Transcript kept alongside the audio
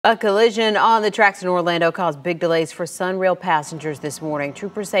A collision on the tracks in Orlando caused big delays for SunRail passengers this morning.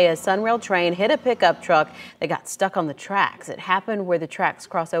 Troopers say a SunRail train hit a pickup truck that got stuck on the tracks. It happened where the tracks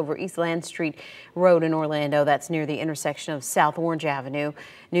cross over East Land Street Road in Orlando. That's near the intersection of South Orange Avenue.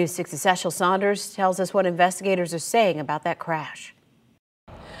 News 6's Cecil Saunders tells us what investigators are saying about that crash.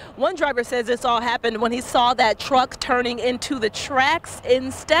 One driver says this all happened when he saw that truck turning into the tracks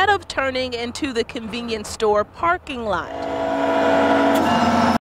instead of turning into the convenience store parking lot.